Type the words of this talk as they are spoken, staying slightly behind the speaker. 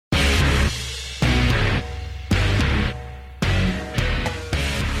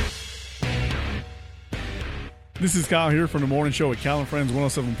This is Kyle here from the morning show at Cal and Friends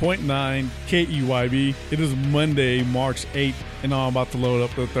 107.9 KEYB. It is Monday, March 8th, and I'm about to load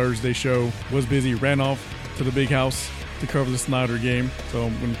up the Thursday show. Was busy, ran off to the big house to cover the Snyder game. So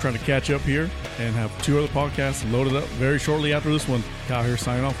I'm going to try to catch up here and have two other podcasts loaded up very shortly after this one. Kyle here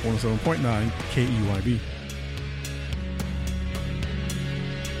signing off 107.9 KEYB.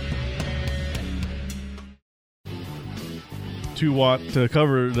 Watt to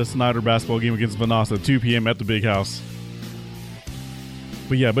cover the Snyder basketball game against Vanessa, 2 p.m. at the Big House.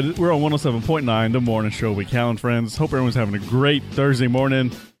 But we're on 107.9, the morning show with Cal and Friends. Hope everyone's having a great Thursday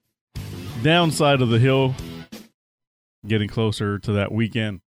morning. Downside of the hill, getting closer to that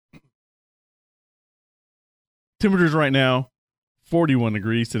weekend. Temperatures right now, 41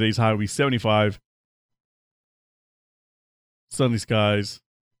 degrees. Today's high will be 75. Sunny skies.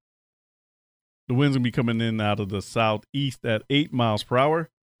 The wind's going to be coming in out of the southeast at 8 miles per hour.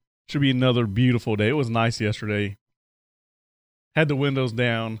 Should be another beautiful day. It was nice yesterday. Had the windows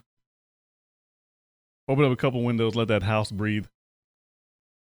down. Opened up a couple windows, let that house breathe.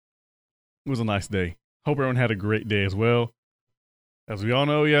 It was a nice day. Hope everyone had a great day as well. As we all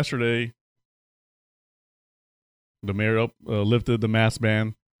know, yesterday, the mayor lifted the mask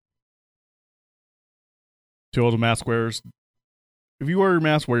ban. To all the mask wearers, if you wear your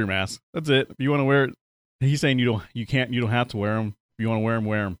mask, wear your mask. That's it. If you want to wear it, he's saying you don't have to wear them. If you want to wear them,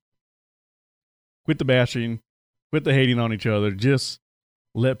 wear them. Quit the bashing. Quit the hating on each other. Just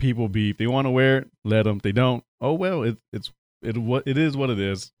let people be. If they want to wear it, let them. If they don't, oh well. It is what it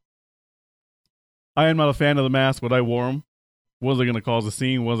is. I am not a fan of the mask, but I wore them. Was it going to cause a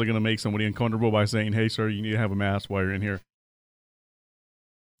scene? Was it going to make somebody uncomfortable by saying, "Hey, sir, you need to have a mask while you're in here"?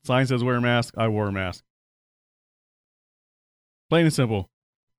 Sign says wear a mask. I wore a mask. Plain and simple.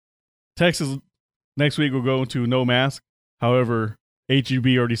 Texas next week will go into no mask. However, HEB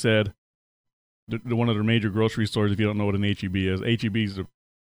already said, one of their major grocery stores, if you don't know what an HEB is, HEB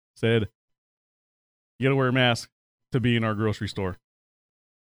said, you got to wear a mask to be in our grocery store.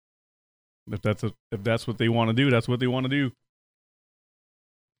 If that's what they want to do, that's what they want to do.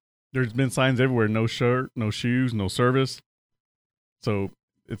 There's been signs everywhere, no shirt, no shoes, no service. So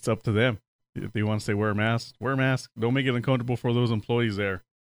it's up to them. If they want to say wear a mask, wear a mask. Don't make it uncomfortable for those employees there.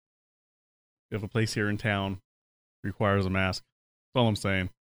 If a place here in town requires a mask, that's all I'm saying.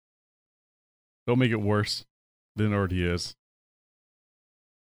 Don't make it worse than it already is.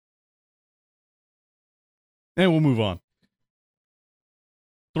 And we'll move on.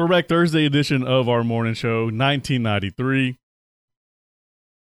 Throwback Thursday edition of our morning show, 1993.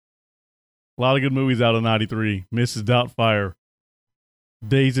 A lot of good movies out of 93. Mrs. Doubtfire,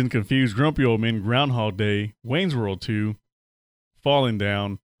 Dazed and Confused, Grumpy Old Men, Groundhog Day, Wayne's World 2, Falling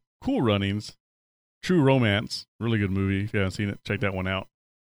Down, Cool Runnings, True Romance, really good movie. If you haven't seen it, check that one out.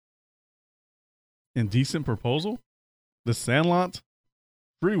 Indecent Proposal, The Sandlot,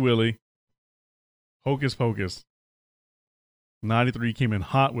 Free Willy, Hocus Pocus. 93 came in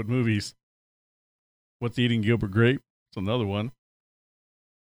hot with movies. What's Eating Gilbert Grape? It's another one.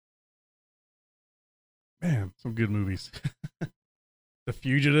 Man, some good movies. The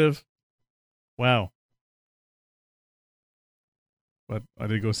Fugitive. Wow. But I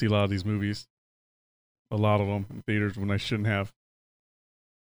did go see a lot of these movies. A lot of them in theaters when I shouldn't have.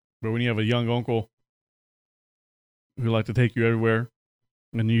 But when you have a young uncle who like to take you everywhere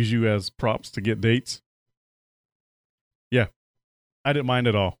and use you as props to get dates, yeah, I didn't mind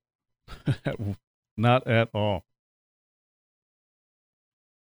at all. Not at all.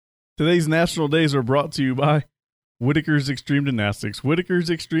 Today's national days are brought to you by Whitaker's Extreme Gymnastics.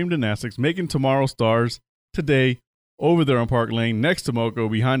 Whitaker's Extreme Gymnastics, making tomorrow stars today over there on Park Lane, next to Moco,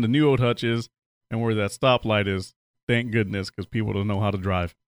 behind the new old Hutches, and where that stoplight is. Thank goodness, because people don't know how to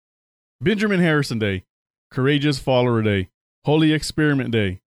drive. Benjamin Harrison Day, Courageous Follower Day, Holy Experiment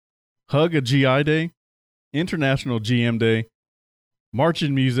Day, Hug a GI Day, International GM Day,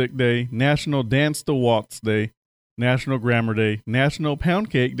 Marching Music Day, National Dance the Waltz Day, National Grammar Day, National Pound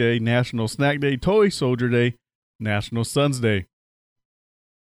Cake Day, National Snack Day, Toy Soldier Day, National Sons Day.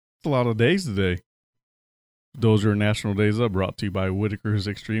 It's a lot of days today. Those are national days brought to you by Whitaker's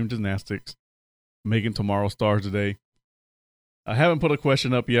Extreme Gymnastics, making tomorrow stars today. I haven't put a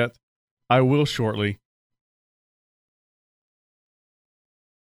question up yet. I will shortly.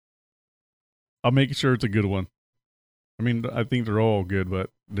 I'll make sure it's a good one. I mean, I think they're all good, but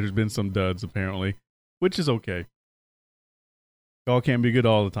there's been some duds apparently, which is okay. Y'all can't be good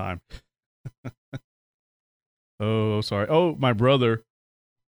all the time. Oh, sorry. Oh, my brother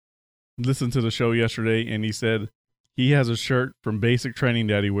listened to the show yesterday, and he said he has a shirt from Basic Training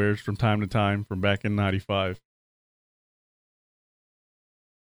that he wears from time to time from back in 95. It's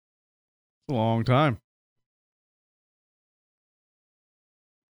a long time.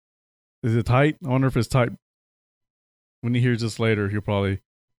 Is it tight? I wonder if it's tight. When he hears this later, he'll probably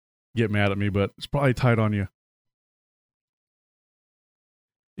get mad at me, but it's probably tight on you.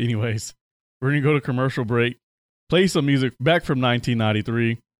 Anyways, we're going to go to commercial break. Play some music back from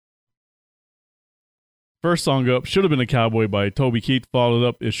 1993. First song up should have been a Cowboy by Toby Keith. Followed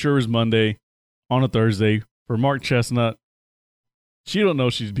up It Sure Is Monday on a Thursday for Mark Chestnut. She Don't Know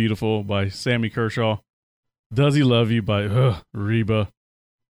She's Beautiful by Sammy Kershaw. Does He Love You by Reba.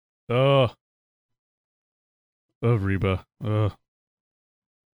 Reba.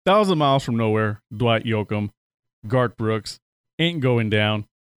 1,000 Miles from Nowhere, Dwight Yoakam, Garth Brooks, Ain't Going Down,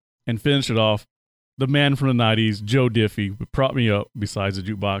 and finish it off, the man from the 90s, Joe Diffie, Prop Me Up besides the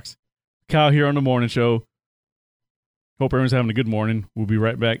jukebox. Kyle here on the morning show. Hope everyone's having a good morning. We'll be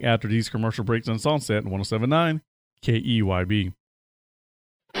right back after these commercial breaks on Sunset 107.9 KEYB.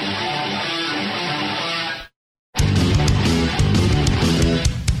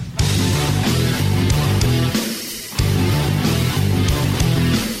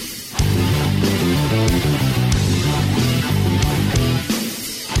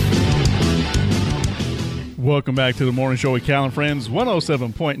 Welcome back to the morning show with Cal and Friends,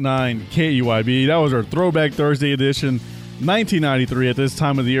 107.9 KEYB. That was our Throwback Thursday edition, 1993. At this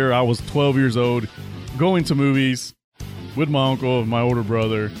time of the year, I was 12 years old, going to movies with my uncle and my older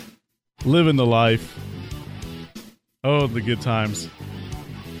brother, living the life. Oh, the good times.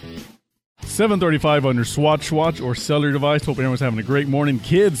 7:35 on your Swatch or cellular device. Hope everyone's having a great morning.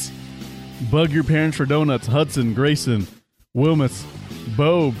 Kids, bug your parents for donuts. Hudson, Grayson, Wilmus,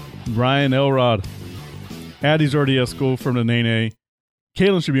 Bob, Brian, Elrod. Addie's already at school from the Nene.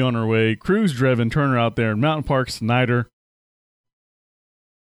 Kaylin should be on her way. Cruz, Drevin, Turner out there in Mountain Park, Snyder.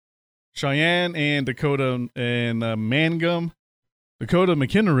 Cheyenne and Dakota and Mangum. Dakota,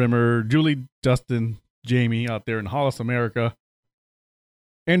 McKenna Rimmer, Julie, Dustin, Jamie out there in Hollis, America.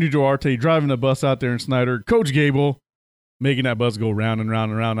 Andrew Duarte driving the bus out there in Snyder. Coach Gable making that bus go round and round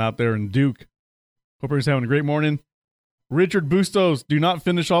and round out there in Duke. Hope everyone's having a great morning. Richard Bustos, do not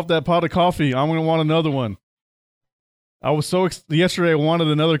finish off that pot of coffee. I'm going to want another one. I was so yesterday I wanted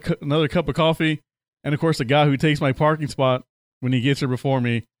another cup of coffee, and of course the guy who takes my parking spot when he gets here before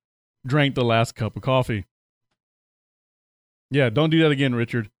me drank the last cup of coffee. Yeah, don't do that again,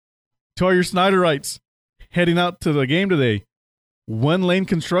 Richard. To all your Snyderites heading out to the game today, 1-lane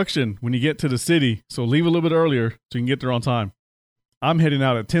construction when you get to the city, so leave a little bit earlier so you can get there on time. I'm heading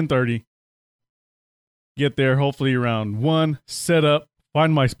out at 10:30. Get there hopefully around 1, set up,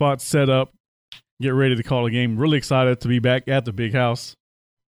 find my spot set up, get ready to call a game. Really excited to be back at the big house.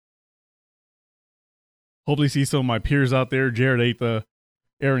 Hopefully see some of my peers out there, Jared Atha,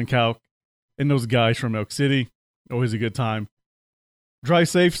 Aaron Kalk, and those guys from Elk City. Always a good time. Drive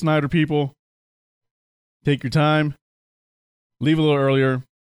safe, Snyder people. Take your time. Leave a little earlier.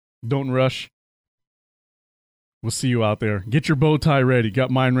 Don't rush. We'll see you out there. Get your bow tie ready. Got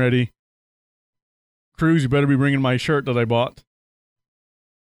mine ready. Cruz, you better be bringing my shirt that I bought.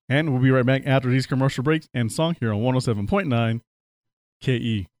 And we'll be right back after these commercial breaks and song here on 107.9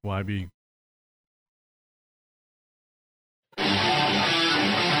 KEYB.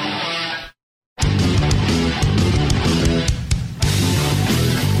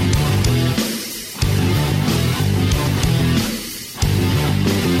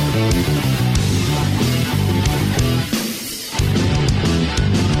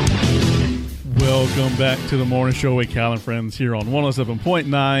 Welcome back to the morning show with Cal and Friends here on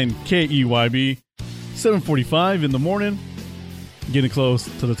 107.9 KEYB. 7:45 in the morning. Getting close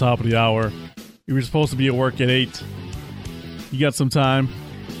to the top of the hour. You were supposed to be at work at 8. You got some time.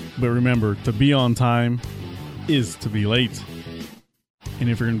 But remember, to be on time is to be late. And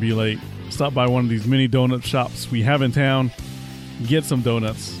if you're going to be late, stop by one of these mini donut shops we have in town. Get some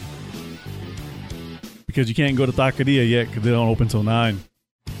donuts. Because you can't go to Taqueria yet because they don't open till 9.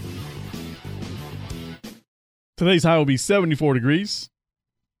 Today's high will be 74 degrees,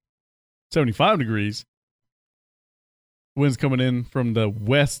 75 degrees. Winds coming in from the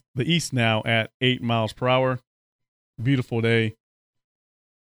east now at 8 miles per hour. Beautiful day.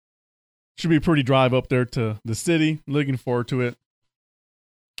 Should be a pretty drive up there to the city. Looking forward to it.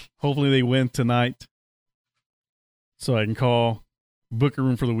 Hopefully they win tonight so I can book a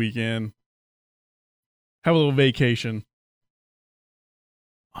room for the weekend, have a little vacation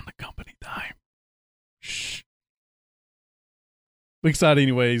on the company dime. Shh. Excited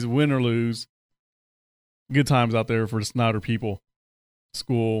anyways, win or lose. Good times out there for the Snyder people,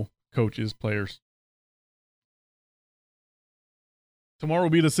 school, coaches, players. Tomorrow will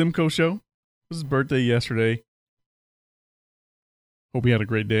be the Simcoe show. It was his birthday yesterday. Hope he had a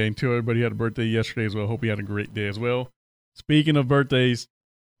great day. And to everybody who had a birthday yesterday as well, hope he had a great day as well. Speaking of birthdays,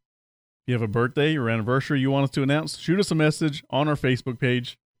 you have a birthday or anniversary you want us to announce, shoot us a message on our Facebook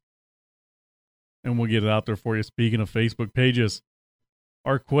page and we'll get it out there for you. Speaking of Facebook pages,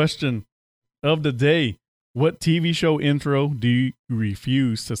 our question of the day: what TV show intro do you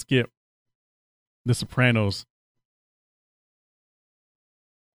refuse to skip? The Sopranos.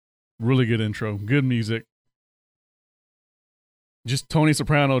 Really good intro. Good music. Just Tony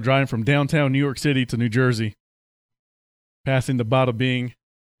Soprano driving from downtown New York City to New Jersey, passing the Bada Bing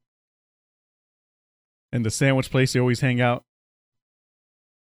and the sandwich place they always hang out.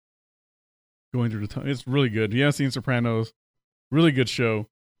 Going through the it's really good. If you haven't seen Sopranos, really good show.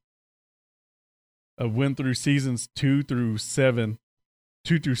 I went through seasons 2 through 6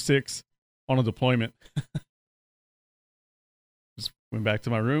 on a deployment. Just went back to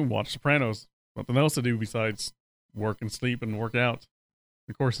my room, watched Sopranos. Nothing else to do besides work and sleep and work out.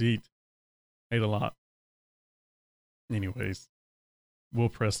 Of course, eat. Ate a lot. Anyways, we'll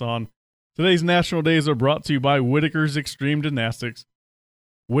press on. Today's national days are brought to you by Whitaker's Extreme Gymnastics.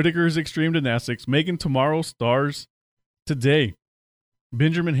 Whitaker's Extreme Gymnastics, making tomorrow stars today.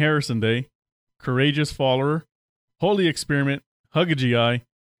 Benjamin Harrison Day, Courageous Follower, Holy Experiment, Hug a GI,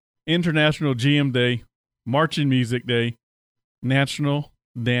 International GM Day, Marching Music Day, National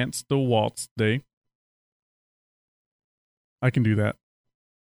Dance the Waltz Day. I can do that.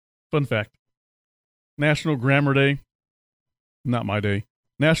 Fun fact. National Grammar Day. Not my day.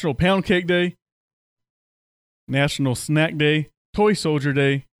 National Pound Cake Day. National Snack Day. Toy Soldier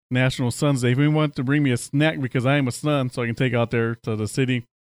Day. National Sons Day. If anyone wants to bring me a snack because I am a son so I can take out there to the city,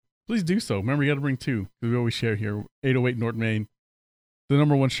 please do so. Remember, you got to bring 2 because we always share here. 808 North Main. The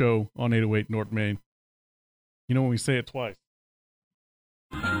number 1 show on 808 North Main. You know when we say it twice.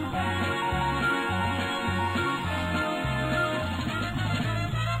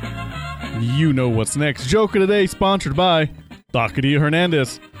 You know what's next. Joke of the day sponsored by Taqueria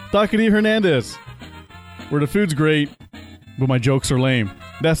Hernandez. Taqueria Hernandez, where the food's great, but my jokes are lame.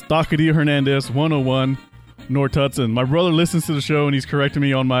 That's Taqueria Hernandez, 101 North Hudson. My brother listens to the show and he's correcting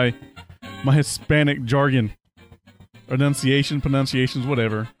me on my Hispanic jargon. Pronunciations,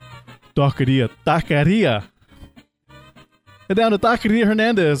 whatever. Taqueria. Head down to Taqueria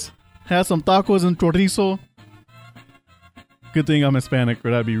Hernandez. Have some tacos and chorizo. Good thing I'm Hispanic,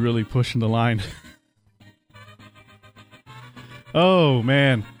 or I'd be really pushing the line. Oh,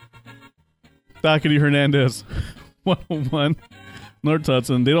 man. Taqueria Hernandez, 101 North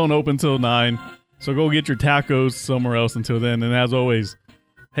Hudson. They don't open till 9, so go get your tacos somewhere else until then. And as always,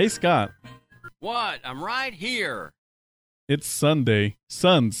 hey, Scott. What? I'm right here. It's Sunday.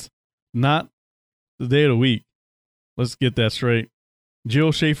 Suns, not the day of the week. Let's get that straight.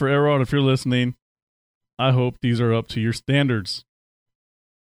 Jill Schaefer-Erod, if you're listening, I hope these are up to your standards.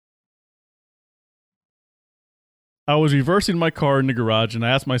 I was reversing my car in the garage and I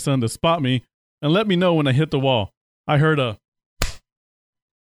asked my son to spot me and let me know when I hit the wall. I heard a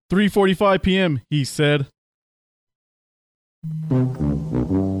 3:45 p.m., he said.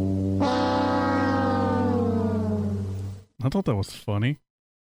 I thought that was funny.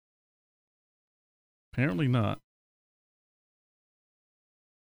 Apparently not.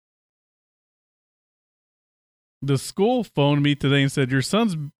 The school phoned me today and said, your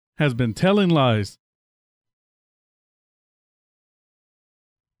son has been telling lies.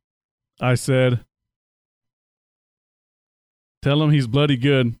 I said, tell him he's bloody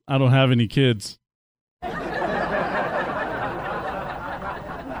good. I don't have any kids.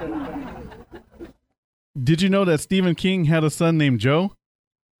 Did you know that Stephen King had a son named Joe?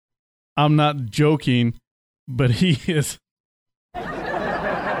 I'm not joking, but he is.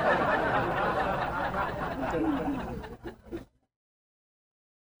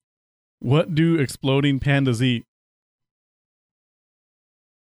 What do exploding pandas eat?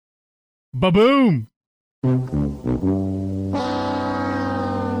 Ba-boom!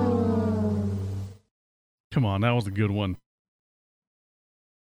 Come on, that was a good one.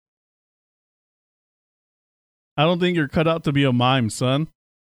 I don't think you're cut out to be a mime, son.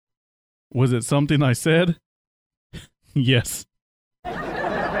 Was it something I said? Yes. You're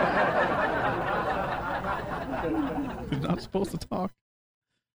not supposed to talk.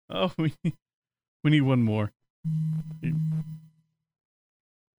 Oh, we need one more.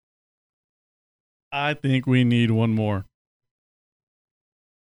 I think we need one more.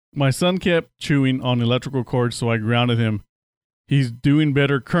 My son kept chewing on electrical cords, so I grounded him. He's doing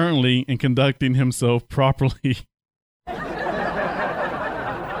better currently and conducting himself properly.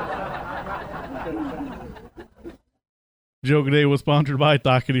 Joke Day was sponsored by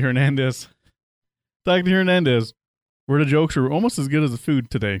Taqueria Hernandez. Taqueria Hernandez, where the jokes are almost as good as the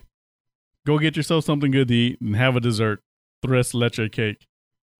food today. Go get yourself something good to eat and have a dessert. Tres leche cake.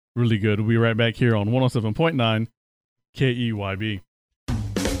 really good. We'll be right back here on 107.9 KEYB.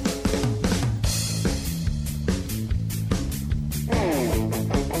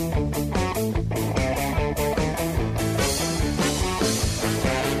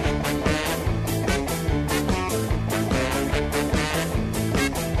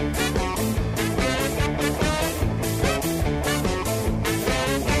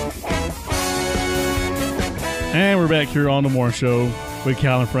 And we're back here on the Morning Show with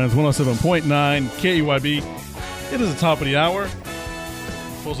Cal and Friends, 107.9 KEYB. It is the top of the hour.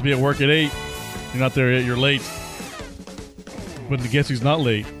 Supposed to be at work at 8. You're not there yet, you're late. But guess who's not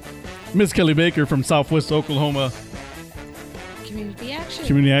late? Miss Kelly Baker from Southwest Oklahoma Community Action.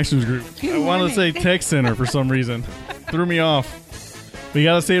 Community Actions Group. Good I wanted to say morning. Tech Center for some reason. Threw me off. But you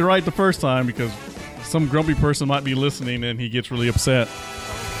got to say it right the first time because some grumpy person might be listening and he gets really upset.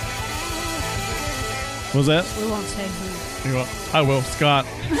 What was that? We won't say who. You know, I will. Scott.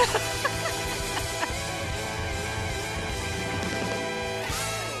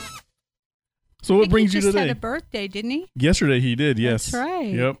 So what brings you He just today? had a birthday, didn't he? Yesterday he did, yes. That's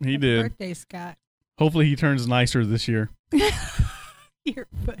right. Yep, he Happy did. Birthday, Scott. Hopefully he turns nicer this year. You're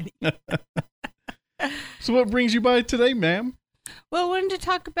funny. So what brings you by today, ma'am? Well, I wanted to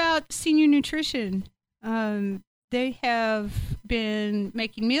talk about senior nutrition. They have been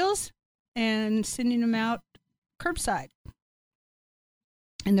making meals and sending them out curbside.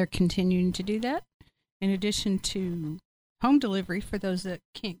 And they're continuing to do that in addition to home delivery for those that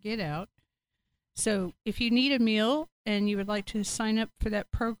can't get out. So if you need a meal and you would like to sign up for that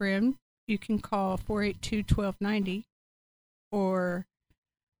program, you can call 482-1290 or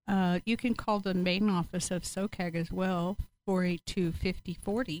you can call the main office of SOCAG as well,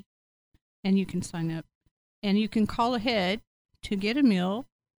 482-5040, and you can sign up. And you can call ahead to get a meal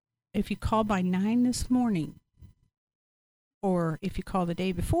if you call by 9 this morning, or if you call the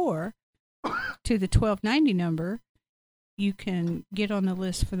day before to the 1290 number, you can get on the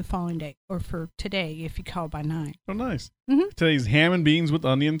list for the following day, or for today if you call by 9. Oh, nice. Mm-hmm. Today's ham and beans with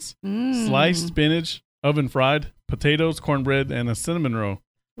onions, sliced spinach, oven fried, potatoes, cornbread, and a cinnamon roll.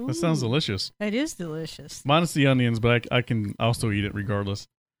 That sounds delicious. It is delicious. Minus the onions, but I can also eat it regardless.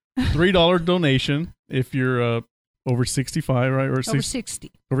 $3 donation if you're over 65, right? Or Over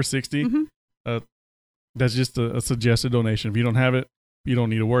 60. Over 60. Mm-hmm. That's just a suggested donation. If you don't have it, you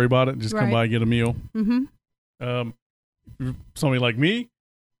don't need to worry about it. Just come Right. by and get a meal. Mm-hmm. Somebody like me,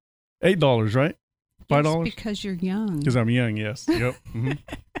 $8, right? $5? Because you're young. Because I'm young, yes. Yep. Mm-hmm.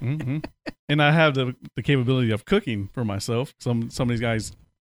 Mm-hmm. And I have the capability of cooking for myself. Some of these guys,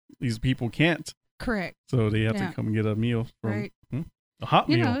 these people can't. Correct. So they have Yeah. to come and get a meal from Right. a hot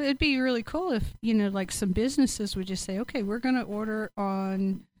You meal. know, it'd be really cool if, like some businesses would just say, okay, we're going to order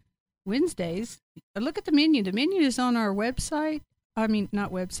on Wednesdays. Look at the menu. The menu is on our website. I mean,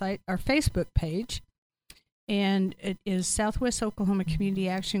 not website, our Facebook page. And it is Southwest Oklahoma Community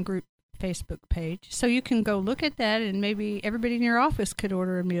Action Group Facebook page. So you can go look at that, and maybe everybody in your office could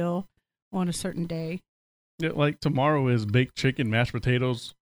order a meal on a certain day. Yeah, like tomorrow is baked chicken, mashed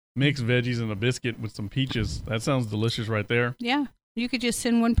potatoes, mixed veggies, and a biscuit with some peaches. That sounds delicious right there. Yeah. You could just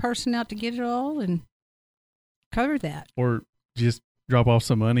send one person out to get it all and cover that. Or just drop off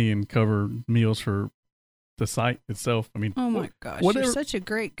some money and cover meals for the site itself. I mean, Oh my gosh, whatever- you're such a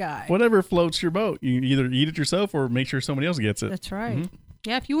great guy. whatever floats your boat. You either eat it yourself or make sure somebody else gets it. That's right. Mhm.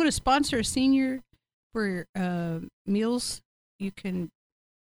 Yeah, if you want to sponsor a senior for meals, you can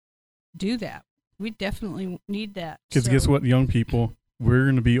do that. We definitely need that. Because So- guess what, young people, we're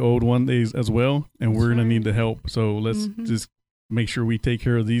going to be old one day as well, and That's we're going right. to need the help. So let's Mhm. just make sure we take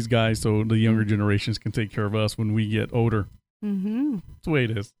care of these guys so the younger generations can take care of us when we get older. Mm-hmm. That's the way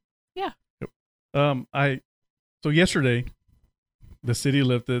it is. Yeah. Yep. So yesterday, the city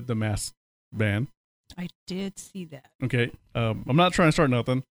lifted the mask ban. I did see that. Okay. I'm not trying to start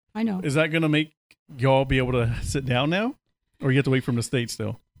nothing. I know. Is that going to make y'all be able to sit down now? Or you have to wait from the state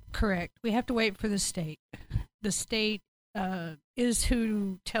still? Correct. We have to wait for the state. The state is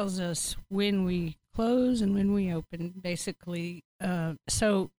who tells us when we close and when we open, basically.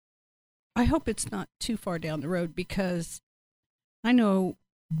 So I hope it's not too far down the road, because I know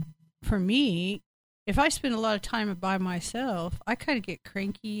for me, if I spend a lot of time by myself, I kind of get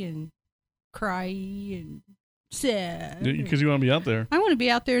cranky and cry and sad. Because you want to be out there. I want to be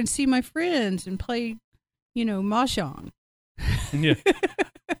out there and see my friends and play, mahjong. Yeah.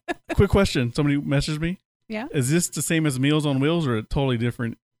 Quick question. Somebody messaged me. Yeah. Is this the same as Meals on Wheels or a totally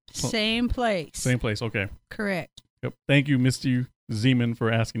different? Same place. Same place. Okay. Correct. Yep. Thank you, Mr. Zeman,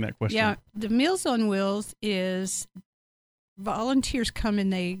 for asking that question. Yeah. The Meals on Wheels is volunteers come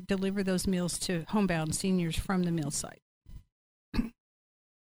and they deliver those meals to homebound seniors from the meal site.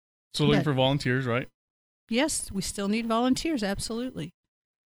 So looking But- for volunteers, right? Yes, we still need volunteers, absolutely.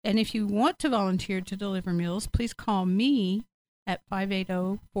 And if you want to volunteer to deliver meals, please call me at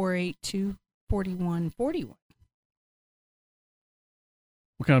 580-482-4141.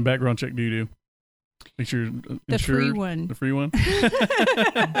 What kind of background check do you do? Make sure you're The insured? free one. The free one?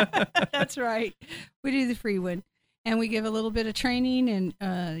 That's right. We do the free one. And we give a little bit of training,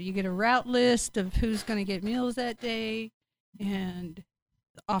 and you get a route list of who's going to get meals that day, and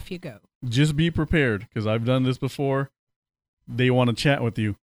off you go. Just be prepared, because I've done this before. They want to chat with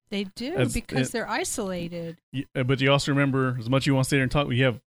you. They do, That's because it. they're isolated. But you also remember, as much as you want to stay there and talk, you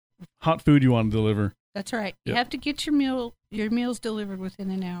have hot food you want to deliver. That's right. You Yep. have to get your meals delivered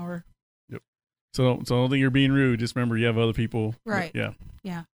within an hour. So I don't think you're being rude. Just remember, you have other people. Right. Yeah.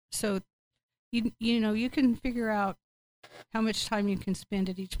 Yeah. So, you know, you can figure out how much time you can spend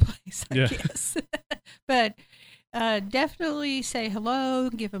at each place, I Yeah. guess. But definitely say hello,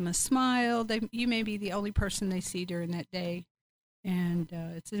 give them a smile. You may be the only person they see during that day. And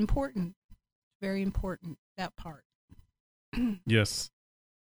it's important, very important, that part. Yes.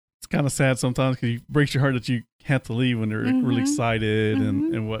 It's kind of sad sometimes because it breaks your heart that you have to leave when they're really Mhm. excited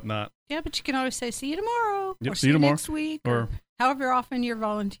Mhm. and whatnot. Yeah, but you can always say, see you tomorrow. Yep, Or see you tomorrow. next week. Or however often you're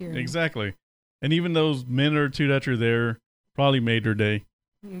volunteering. exactly. And even those minute or two that you're there probably made their day.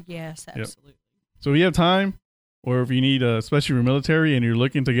 Yes, absolutely. So if you have time, or if you need, especially for military, and you're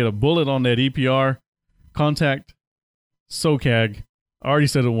looking to get a bullet on that EPR, contact SOCAG. I already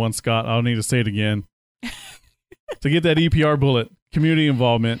said it once, Scott. I don't need to say it again. To get that EPR bullet, community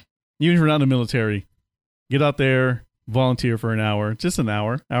involvement, even if you're not in the military, get out there, volunteer for an hour, just an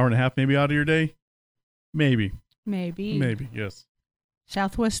hour and a half, maybe out of your day. Maybe, yes.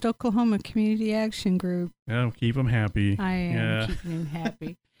 Southwest Oklahoma Community Action Group. Yeah, keep them happy. I am Yeah. keeping him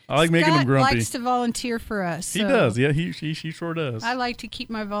happy. I like making them Scott grumpy. likes to volunteer for us. He so does. Yeah, she sure does. I like to keep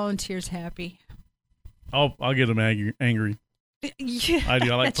my volunteers happy. I'll get them angry. Yeah, I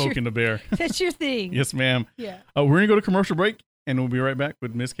do. I like that's your- poking the bear. That's your thing. Yes, ma'am. Yeah. We're going to go to commercial break, and we'll be right back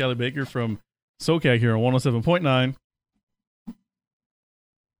with Miss Kelly Baker from SOCAG here on 107.9.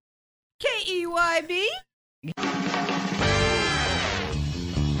 KEYB.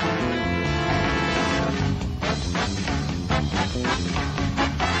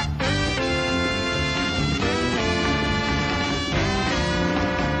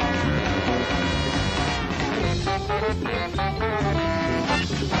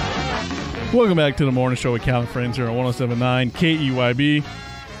 Welcome back to the morning show with Cal and Friends here on 107.9 KEYB.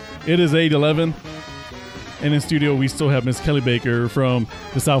 It is 8:11, and in studio we still have Miss Kelly Baker from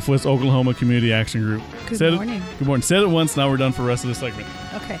the Southwest Oklahoma Community Action Group. Good morning. Good morning. Said it once, now we're done for the rest of the segment.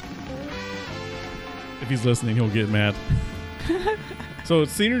 Okay. If he's listening, he'll get mad. So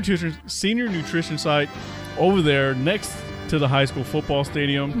it's senior nutrition site over there next to the high school football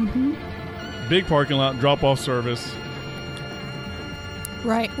stadium. Mm-hmm. Big parking lot, drop-off service.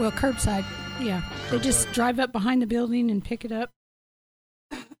 Right. Well, curbside. Yeah. They just Curbside. drive up behind the building and pick it up.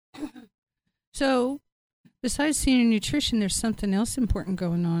 So, besides senior nutrition, there's something else important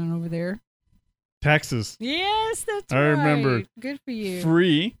going on over there. Taxes. Yes, that's I right. remember. Good for you.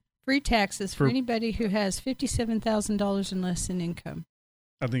 Free. Taxes for For- anybody who has $57,000 and less in income.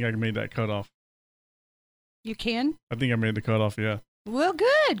 I think I made that cutoff. You can? I think I made the cutoff, yeah. Well,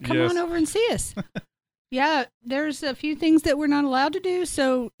 good. Come Yes. on over and see us. Yeah, there's a few things that we're not allowed to do.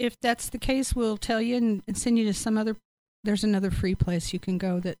 So if that's the case, we'll tell you and send you to some other. There's another free place you can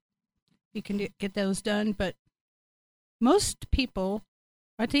go that you can get those done. But most people,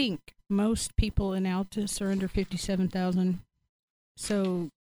 I think most people in Altus are under 57,000. So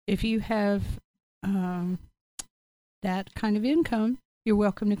if you have that kind of income, you're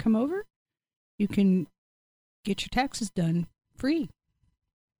welcome to come over. You can get your taxes done free.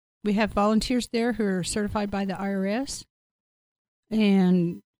 We have volunteers there who are certified by the IRS,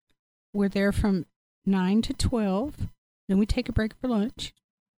 and we're there from 9 to 12. Then we take a break for lunch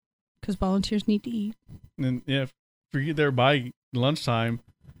because volunteers need to eat. And yeah, if you get there by lunchtime,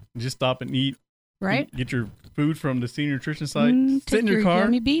 just stop and eat. Right? Get your food from the senior nutrition site. Sit Take in your car.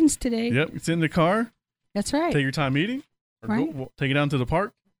 yummy beans today. Yep, sit in the car. That's right. Take your time eating. Or Right. take it down to the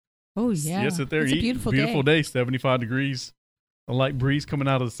park. Oh, yeah. Yes, sit there. It's eat. a beautiful day. 75 degrees. A light breeze coming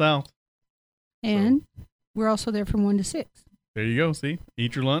out of the south. And we're also there from 1 to 6. There you go. See,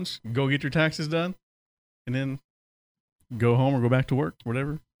 eat your lunch, go get your taxes done, and then go home or go back to work,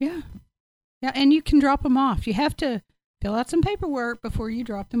 whatever. Yeah. Yeah, and you can drop them off. You have to fill out some paperwork before you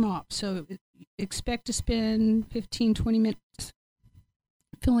drop them off. So expect to spend 15, 20 minutes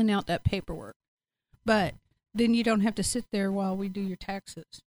filling out that paperwork. But then you don't have to sit there while we do your taxes.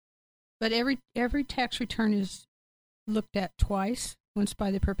 But every tax return is looked at twice once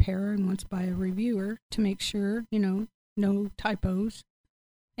by the preparer and once by a reviewer to make sure, no typos.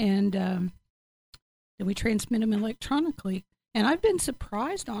 And then we transmit them electronically. And I've been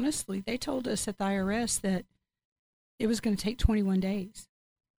surprised, honestly. They told us at the IRS that it was going to take 21 days.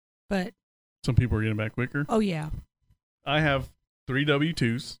 But some people are getting back quicker. Oh, yeah. I have 3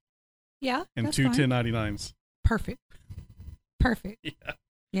 W-2s. Yeah. And that's 2 fine. 1099s. Perfect. Yeah.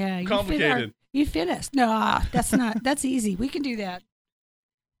 Yeah. Complicated. You fit us. No, that's easy. We can do that.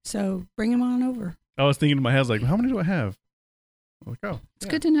 So bring them on over. I was thinking in my head, like, how many do I have? I'm like, oh. It's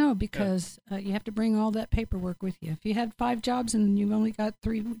good to know because you have to bring all that paperwork with you. If you had 5 jobs and you've only got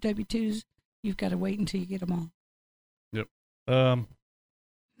 3 W-2s, you've got to wait until you get them all. Yep.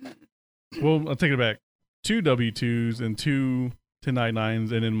 Well, I'll take it back. 2 W-2s and 2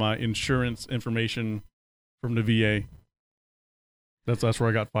 1099s, and then my insurance information from the VA. That's where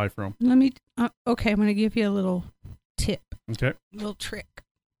I got 5 from. Okay, I'm going to give you a little tip. Okay. Little trick.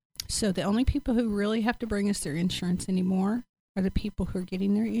 So the only people who really have to bring us their insurance anymore are the people who are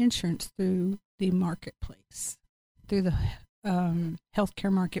getting their insurance through the marketplace, through the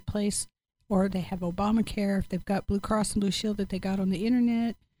healthcare marketplace, or they have Obamacare. If they've got Blue Cross and Blue Shield that they got on the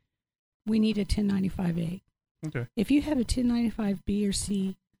internet, we need a 1095A. Okay. If you have a 1095B or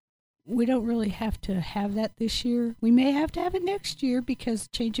C, we don't really have to have that this year. We may have to have it next year because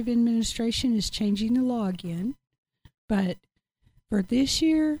change of administration is changing the law again. But for this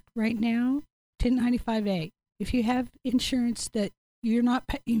year, right now, 1095A. If you have insurance that you're not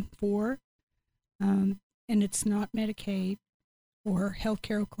paying for, and it's not Medicaid or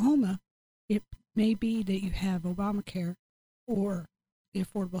Healthcare Oklahoma, it may be that you have Obamacare or the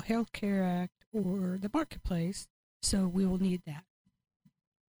Affordable Health Care Act or the marketplace. So we will need that.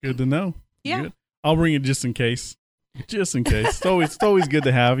 Good to know. Yeah. Good. I'll bring it just in case. Just in case. It's always good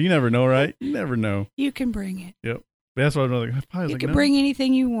to have. You never know, right? You never know. You can bring it. Yep. That's what I'm like. You can bring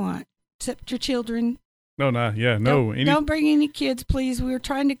anything you want, except your children. No, not yeah, no. Don't bring any kids, please. We're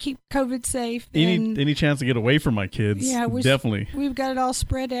trying to keep COVID safe. Any chance to get away from my kids? Yeah, definitely. We've got it all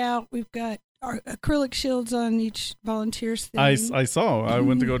spread out. We've got our acrylic shields on each volunteer's thing. I saw. I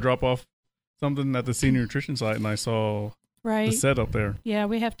went to go drop off something at the senior nutrition site, and I saw the set up there. Yeah,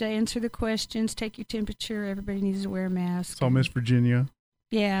 we have to answer the questions, take your temperature. Everybody needs to wear a mask. Saw Miss Virginia.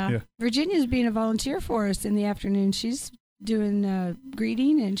 Yeah. Virginia's being a volunteer for us in the afternoon. She's doing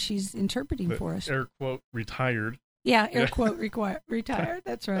greeting and she's interpreting for us. Air quote retired. Yeah, air quote retired.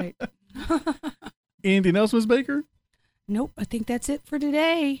 That's right. Anything else, Ms. Baker? Nope. I think that's it for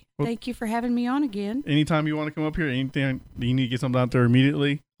today. Well, thank you for having me on again. Anytime you want to come up here, anything you need to get something out there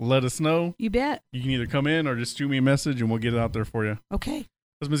immediately, let us know. You bet. You can either come in or just shoot me a message and we'll get it out there for you. Okay.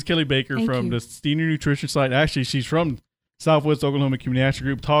 That's Ms. Kelly Baker from the Senior Nutrition Site. Actually, she's from Southwest Oklahoma Community Action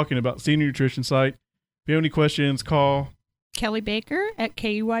Group talking about Senior Nutrition Site. If you have any questions, call Kelly Baker at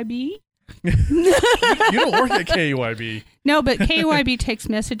KUYB. You don't work at KUYB. No, but KUYB takes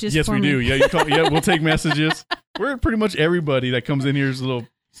messages yes, for we me. do. Yeah, we'll take messages. We're pretty much everybody that comes in here is a little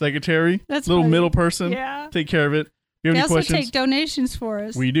secretary, little middle person. Yeah. Take care of it. If you have they any also questions, take donations for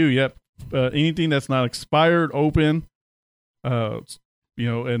us. We do, yep. Anything that's not expired, open, and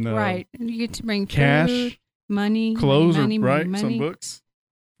right. You get to bring cash, food, money, clothes, money, or some books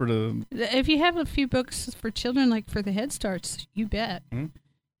for the. If you have a few books for children, like for the Head Starts, you bet. Mm-hmm.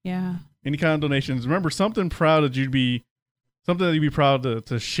 Yeah. Any kind of donations. Remember, something that you'd be proud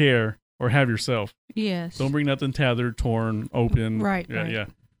to share or have yourself. Yes. Don't bring nothing tethered, torn, open. Right. Yeah, right.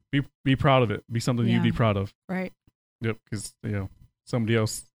 yeah. Be proud of it. Be something you'd be proud of. Right. Yep, because somebody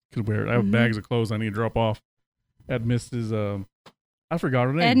else could wear it. I have bags of clothes I need to drop off at Mrs. I forgot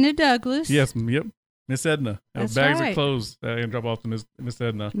her name. Edna Douglas. Yes. Yep. Miss Edna. I have bags right. of clothes that I can drop off to Miss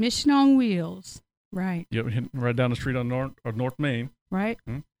Edna. Mission on Wheels. Right. Yep. Right down the street on North Main. Right.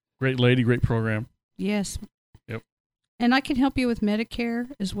 Mm-hmm. Great lady. Great program. Yes. Yep. And I can help you with Medicare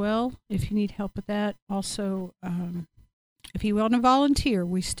as well if you need help with that. Also, if you want to volunteer,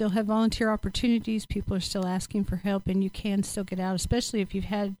 we still have volunteer opportunities. People are still asking for help, and you can still get out, especially if you've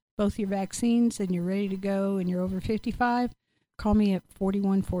had both your vaccines and you're ready to go and you're over 55. Call me at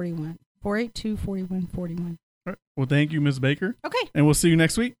 4141, 482-4141. All right. Well, thank you, Ms. Baker. Okay. And we'll see you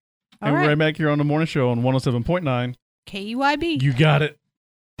next week. And we're right back here on the morning show on 107.9 KUYB. You got it.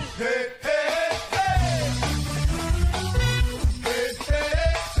 Hey, hey, hey.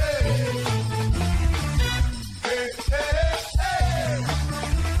 Hey,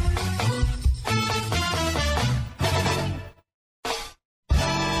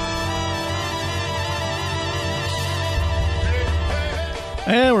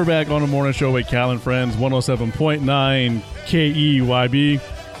 And we're back on the morning show with Cal and Friends, 107.9 KEYB.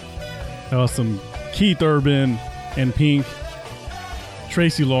 That was some Keith Urban and Pink.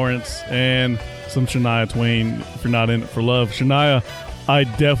 Tracy Lawrence, and some Shania Twain. If you're not in it for love, Shania,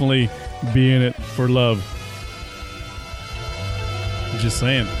 I'd definitely be in it for love. Just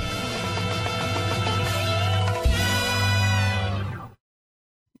saying.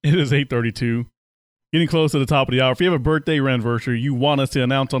 It is 8:32. Getting close to the top of the hour. If you have a birthday or anniversary you want us to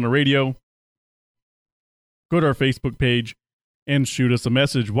announce on the radio, go to our Facebook page and shoot us a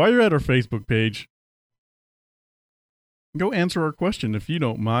message. While you're at our Facebook page, go answer our question if you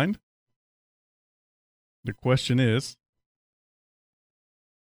don't mind. The question is,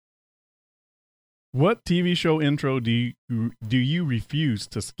 what TV show intro do you refuse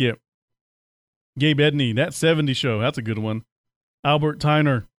to skip? Gabe Edney, That 70s Show. That's a good one. Albert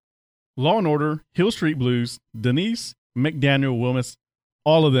Tyner, Law and Order, Hill Street Blues, Denise McDaniel Wilmus,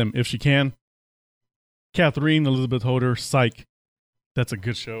 all of them if she can. Catherine Elizabeth Hodder, Psych. That's a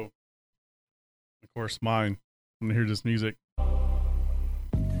good show. Of course, mine. I'm going to hear this music.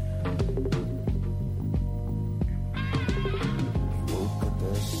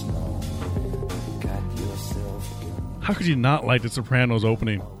 How could you not like The Sopranos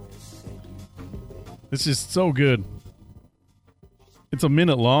opening? It's just so good. It's a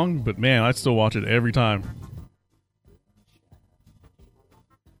minute long, but man, I still watch it every time.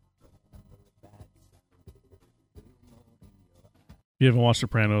 If you haven't watched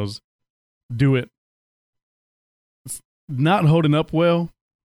Sopranos, do it. It's not holding up well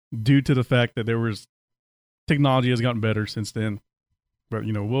due to the fact that technology has gotten better since then. But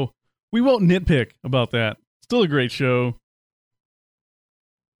we won't nitpick about that. Still a great show.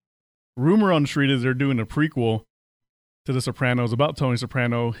 Rumor on the street is they're doing a prequel to The Sopranos about Tony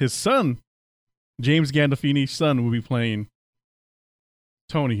Soprano. His son, James Gandolfini's son, will be playing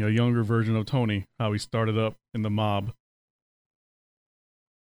Tony, a younger version of Tony, how he started up in the mob.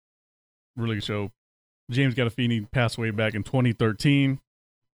 Really good show. James Gandolfini passed away back in 2013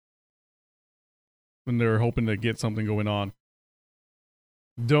 when they were hoping to get something going on.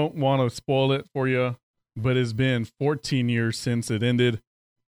 Don't want to spoil it for you, but it's been 14 years since it ended.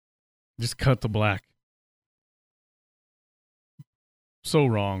 Just cut to black. So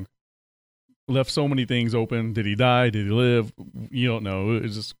wrong. Left so many things open. Did he die? Did he live? You don't know.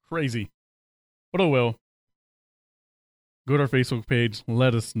 It's just crazy. But oh well. Go to our Facebook page.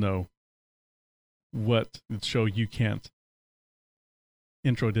 Let us know what show you can't.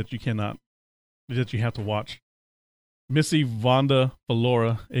 Intro that you cannot. That you have to watch. Missy Vonda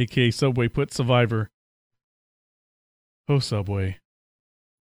Valora, a.k.a. Subway, put Survivor. Oh, Subway.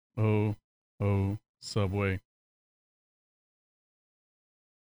 Oh, Subway.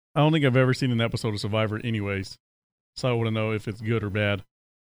 I don't think I've ever seen an episode of Survivor anyways, so I want to know if it's good or bad.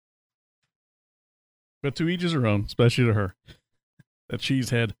 But to each his own, especially to her. That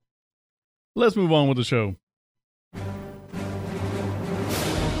cheesehead. Let's move on with the show.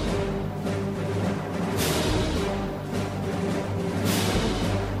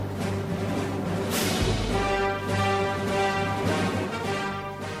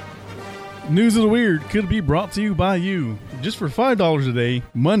 News of the Weird could be brought to you by you. Just for $5 a day,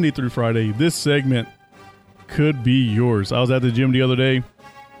 Monday through Friday, this segment could be yours. I was at the gym the other day.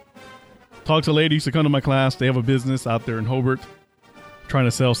 Talked to a lady, used to come to my class. They have a business out there in Hobart. Trying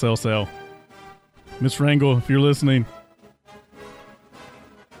to sell. Miss Rangel, if you're listening.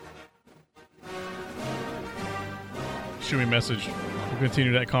 Shoot me a message. We'll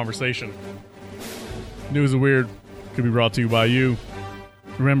continue that conversation. News of the Weird could be brought to you by you.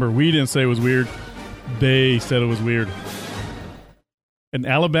 Remember, we didn't say it was weird. They said it was weird. An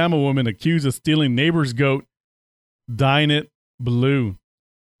Alabama woman accused of stealing neighbor's goat, dyeing it blue.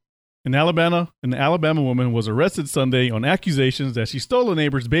 An Alabama woman was arrested Sunday on accusations that she stole a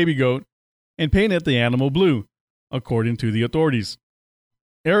neighbor's baby goat and painted the animal blue, according to the authorities.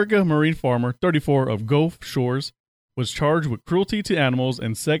 Erica Marine Farmer, 34, of Gulf Shores, was charged with cruelty to animals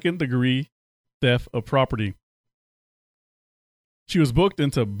and second-degree theft of property. She was booked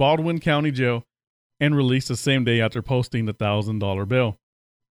into Baldwin County Jail and released the same day after posting the $1,000 bail.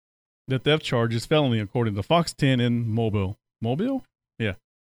 The theft charge is felony, according to Fox 10 in Mobile. Mobile? Yeah.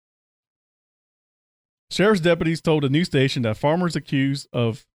 Sheriff's deputies told a news station that farmers accused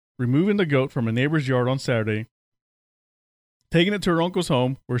of removing the goat from a neighbor's yard on Saturday, taking it to her uncle's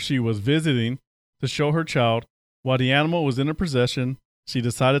home where she was visiting to show her child. While the animal was in her possession, she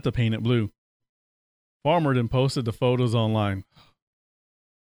decided to paint it blue. Farmer then posted the photos online.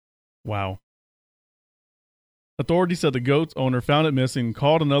 Wow. Authorities said the goat's owner found it missing and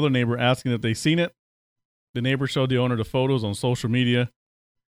called another neighbor asking if they seen it. The neighbor showed the owner the photos on social media.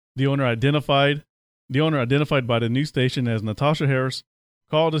 The owner identified by the news station as Natasha Harris,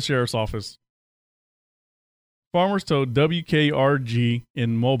 called the sheriff's office. Farmers told WKRG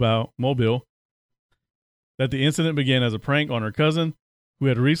in Mobile that the incident began as a prank on her cousin, who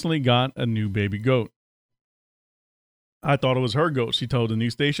had recently got a new baby goat. I thought it was her goat, she told the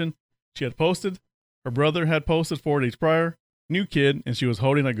news station. She had posted. Her brother had posted 4 days prior. New kid, and she was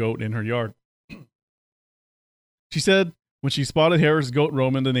holding a goat in her yard. She said when she spotted Harris' goat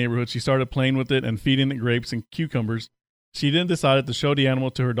roaming the neighborhood, she started playing with it and feeding it grapes and cucumbers. She then decided to show the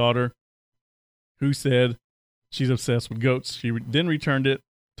animal to her daughter, who said she's obsessed with goats. She then returned it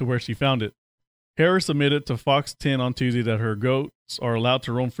to where she found it. Harris admitted to Fox 10 on Tuesday that her goats are allowed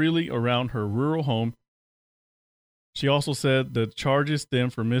to roam freely around her rural home. She also said the charges stem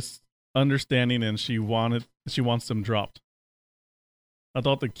from misunderstanding and she wants them dropped. I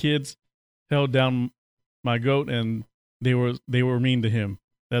thought the kids held down my goat and they were mean to him.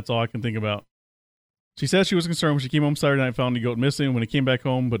 That's all I can think about. She said she was concerned when she came home Saturday night and found the goat missing. When it came back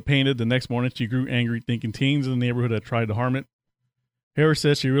home but painted the next morning, she grew angry, thinking teens in the neighborhood had tried to harm it. Harris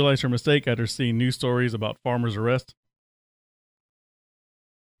said she realized her mistake after seeing news stories about farmers' arrest.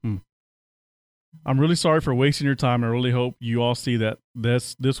 I'm really sorry for wasting your time. I really hope you all see that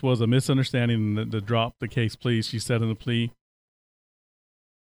this was a misunderstanding and to drop the case, please, she said in the plea.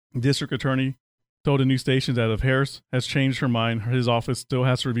 District attorney told a news station that if Harris has changed her mind, his office still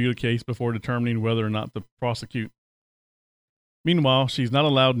has to review the case before determining whether or not to prosecute. Meanwhile, she's not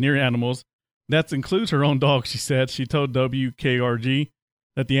allowed near animals. That includes her own dog, she said. She told WKRG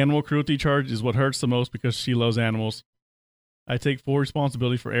that the animal cruelty charge is what hurts the most because she loves animals. I take full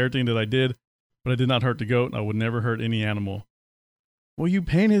responsibility for everything that I did, but I did not hurt the goat. I would never hurt any animal. Well, you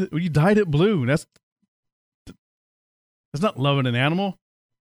dyed it blue. That's not loving an animal.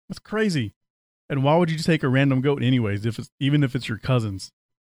 That's crazy. And why would you just take a random goat anyways, even if it's your cousin's?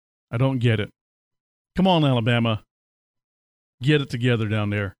 I don't get it. Come on, Alabama. Get it together down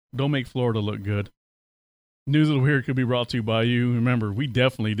there. Don't make Florida look good. News of the Weird could be brought to you by you. Remember, we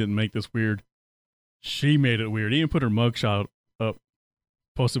definitely didn't make this weird. She made it weird. Even put her mugshot up.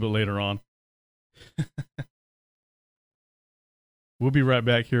 Posted it later on. We'll be right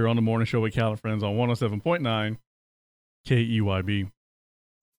back here on the morning show with Cal and Friends on 107.9 KEYB.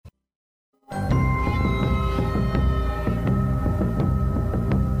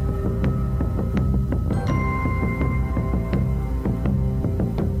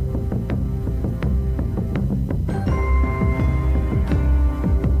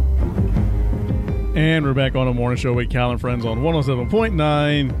 And we're back on the morning show with Cal and Friends on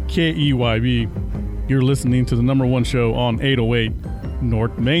 107.9 KEYB. You're listening to the number one show on 808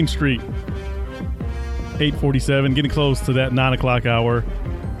 North Main Street. 8:47, getting close to that 9 o'clock hour.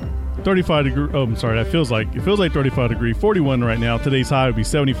 35 degree. Oh, I'm sorry. It feels like 35 degree. 41 right now. Today's high would be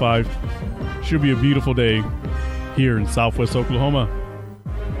 75. Should be a beautiful day here in Southwest Oklahoma.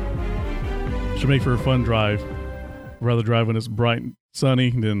 Should make for a fun drive. I'd rather drive when it's bright and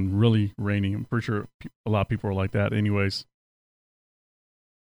sunny than really rainy. I'm pretty sure a lot of people are like that anyways.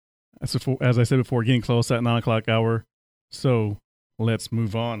 As I said before, getting close to that 9 o'clock hour. So let's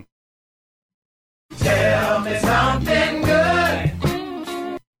move on. Tell me something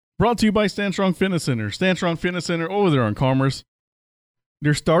good. Brought to you by Stand Strong Fitness Center. Stand Strong Fitness Center over there on Commerce.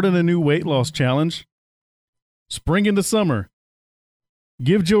 They're starting a new weight loss challenge. Spring into summer.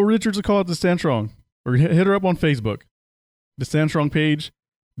 Give Jill Richards a call at the Stand Strong or hit her up on Facebook. The Stand Strong page.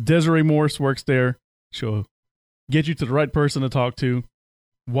 Desiree Morris works there. She'll get you to the right person to talk to.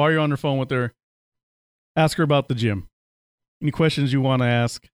 While you're on the phone with her, ask her about the gym. Any questions you want to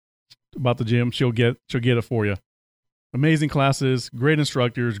ask about the gym, she'll get it for you. Amazing classes, great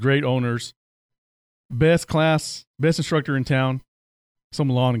instructors, great owners. Best instructor in town. Some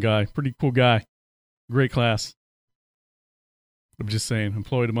lawn guy, pretty cool guy. Great class. I'm just saying,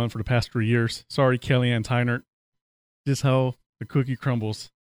 employed a month for the past 3 years. Sorry, Kellyanne Tynert. Just how the cookie crumbles.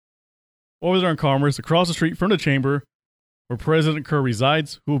 Over there in Commerce, across the street from the chamber, where President Kerr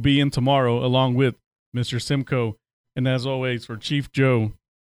resides, who will be in tomorrow, along with Mr. Simcoe. And as always, for Chief Joe.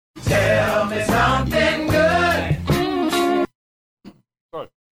 Tell me something good.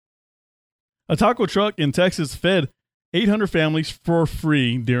 A taco truck in Texas fed 800 families for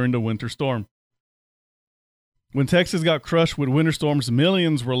free during the winter storm. When Texas got crushed with winter storms,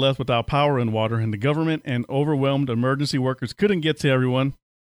 millions were left without power and water, and the government and overwhelmed emergency workers couldn't get to everyone.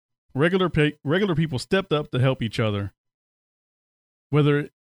 Regular people stepped up to help each other. Whether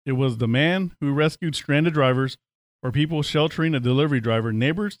it was the man who rescued stranded drivers or people sheltering a delivery driver,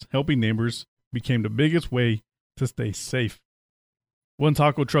 neighbors helping neighbors became the biggest way to stay safe. One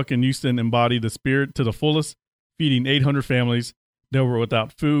taco truck in Houston embodied the spirit to the fullest, feeding 800 families that were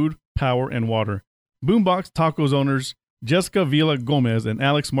without food, power, and water. Boombox Tacos owners Jessica Villa Gomez and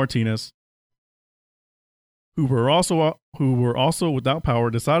Alex Martinez who were also without power,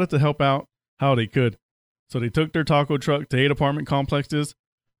 decided to help out how they could. So they took their taco truck to 8 apartment complexes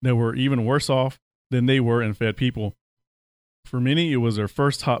that were even worse off than they were and fed people. For many, it was their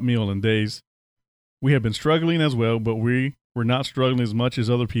first hot meal in days. We have been struggling as well, but we were not struggling as much as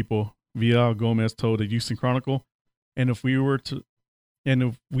other people, Vidal Gomez told the Houston Chronicle. And if we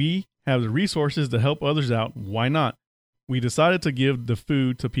have the resources to help others out, why not? We decided to give the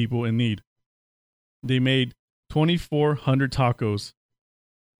food to people in need. They made 2,400 tacos,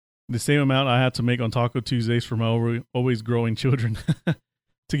 the same amount I had to make on Taco Tuesdays for my always growing children,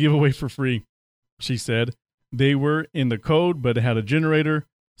 to give away for free, she said. They were in the code, but it had a generator,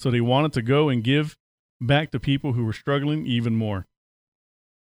 so they wanted to go and give back to people who were struggling even more.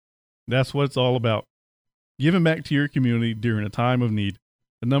 That's what it's all about. Giving back to your community during a time of need.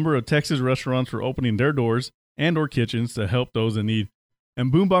 A number of Texas restaurants were opening their doors and or kitchens to help those in need.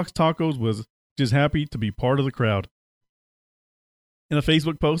 And Boombox Tacos was just happy to be part of the crowd. In a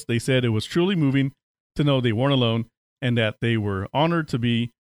Facebook post, they said it was truly moving to know they weren't alone and that they were honored to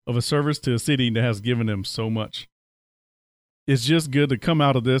be of a service to a city that has given them so much. It's just good to come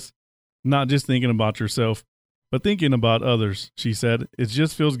out of this, not just thinking about yourself, but thinking about others, she said. It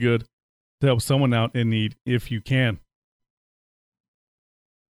just feels good to help someone out in need if you can.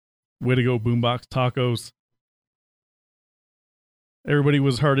 Way to go, Boombox Tacos. Everybody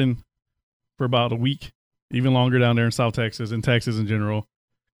was hurting for about a week, even longer down there in South Texas and Texas in general.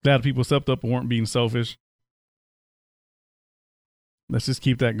 Glad people stepped up and weren't being selfish. Let's just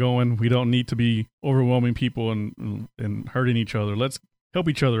keep that going. We don't need to be overwhelming people and hurting each other. Let's help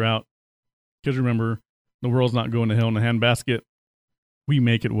each other out. Because remember, the world's not going to hell in a handbasket. We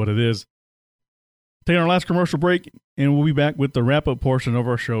make it what it is. Taking our last commercial break, and we'll be back with the wrap-up portion of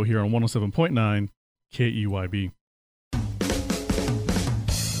our show here on 107.9 KEYB.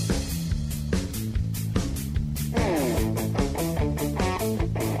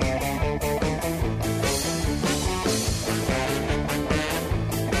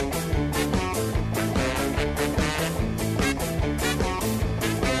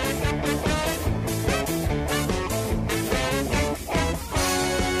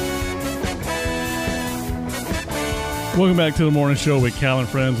 Welcome back to the morning show with Cal and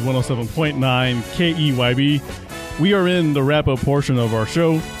Friends, 107.9 KEYB. We are in the wrap-up portion of our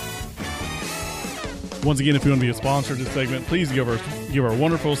show. Once again, if you want to be a sponsor of this segment, please give our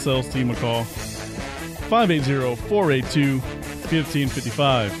wonderful sales team a call.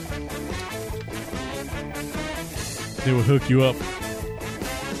 580-482-1555. They will hook you up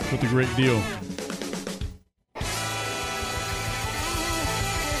with a great deal.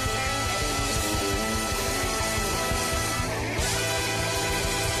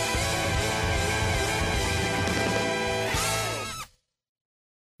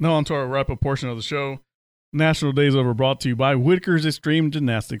 Now on to our wrap-up portion of the show. National Days Over brought to you by Whitaker's Extreme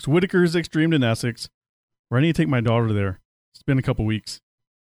Gymnastics. Whitaker's Extreme Gymnastics, where I need to take my daughter there. It's been a couple weeks.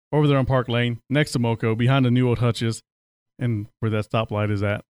 Over there on Park Lane, next to Moco, behind the new old Hutches, and where that stoplight is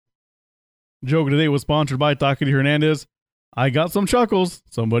at. Joke today was sponsored by Takati Hernandez. I got some chuckles.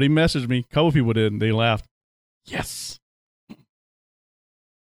 Somebody messaged me. A couple people did, and they laughed. Yes.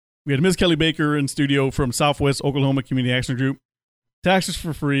 We had Ms. Kelly Baker in studio from Southwest Oklahoma Community Action Group. Taxes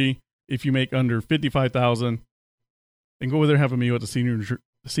for free if you make under $55,000, and go over there and have a meal at the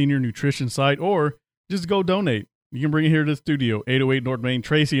senior nutrition site, or just go donate. You can bring it here to the studio, 808 North Main.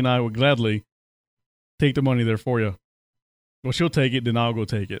 Tracy and I would gladly take the money there for you. Well, she'll take it, then I'll go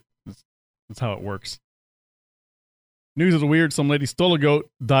take it. That's how it works. News of the weird: some lady stole a goat,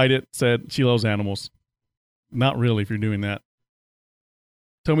 dyed it, said she loves animals. Not really, if you're doing that.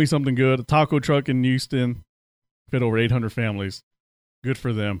 Tell me something good. A taco truck in Houston fed over 800 families. Good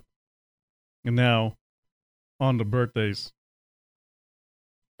for them. And now, on to birthdays.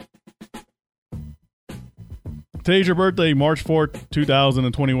 Today's your birthday, March 4th,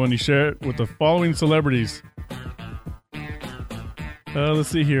 2021. You share it with the following celebrities. Let's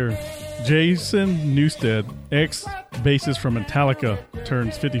see here. Jason Newsted, ex-bassist from Metallica,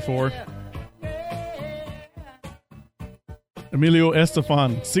 turns 54. Emilio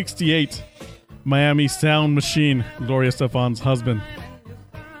Estefan, 68. Miami Sound Machine, Gloria Estefan's husband.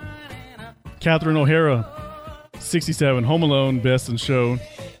 Catherine O'Hara, 67, Home Alone, Best in Show.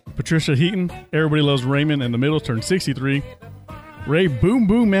 Patricia Heaton, Everybody Loves Raymond in the Middle, turned 63. Ray Boom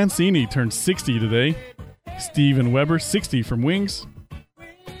Boom Mancini turned 60 today. Steven Weber, 60 from Wings.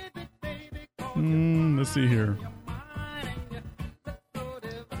 Let's see here.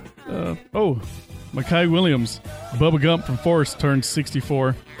 Mackay Williams, Bubba Gump from Forrest, turned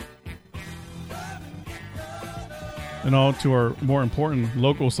 64. And all to our more important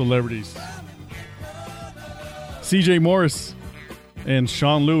local celebrities. CJ Morris and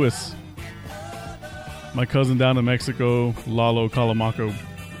Sean Lewis. My cousin down in Mexico, Lalo Calamaco.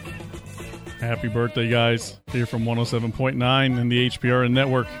 Happy birthday, guys. Here from 107.9 and the HPRN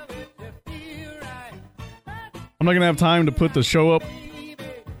network. I'm not going to have time to put the show up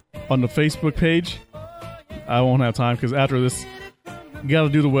on the Facebook page. I won't have time because after this, you got to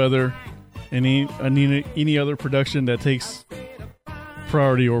do the weather and any other production that takes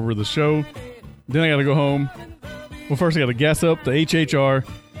priority over the show. Then I got to go home. Well, first I got to gas up the HHR,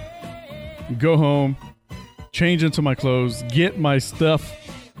 go home, change into my clothes, get my stuff,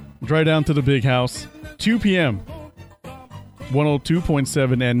 drive down to the big house. 2 p.m.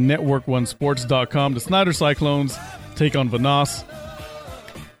 102.7 and network1sports.com. The Snyder Cyclones take on Vanasse.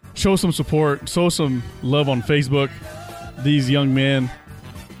 Show some support, show some love on Facebook. These young men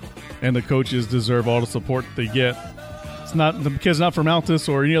and the coaches deserve all the support they get. It's not the kids not from Altus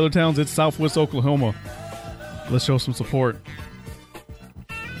or any other towns. It's Southwest Oklahoma. Let's show some support.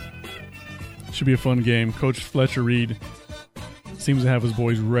 Should be a fun game. Coach Fletcher Reed seems to have his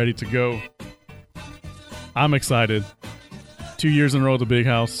boys ready to go. I'm excited. 2 years in a row at the big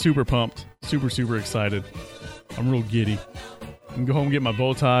house. Super pumped. Super excited. I'm real giddy. I can go home and get my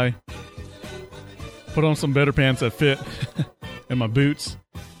bow tie. Put on some better pants that fit. And my boots.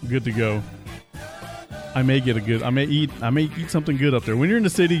 Good to go. I may eat something good up there. When you're in the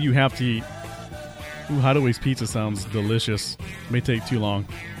city, you have to eat. Ooh, Hideaway's Pizza sounds delicious. May take too long.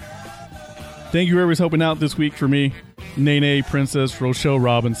 Thank you, whoever's helping out this week for me. Nene, Princess, Rochelle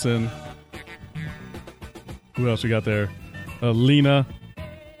Robinson. Who else we got there? Lena.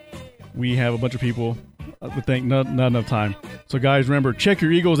 We have a bunch of people. But not enough time. So, guys, remember, check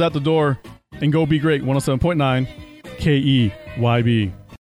your egos out the door and go be great. 107.9 KEYB.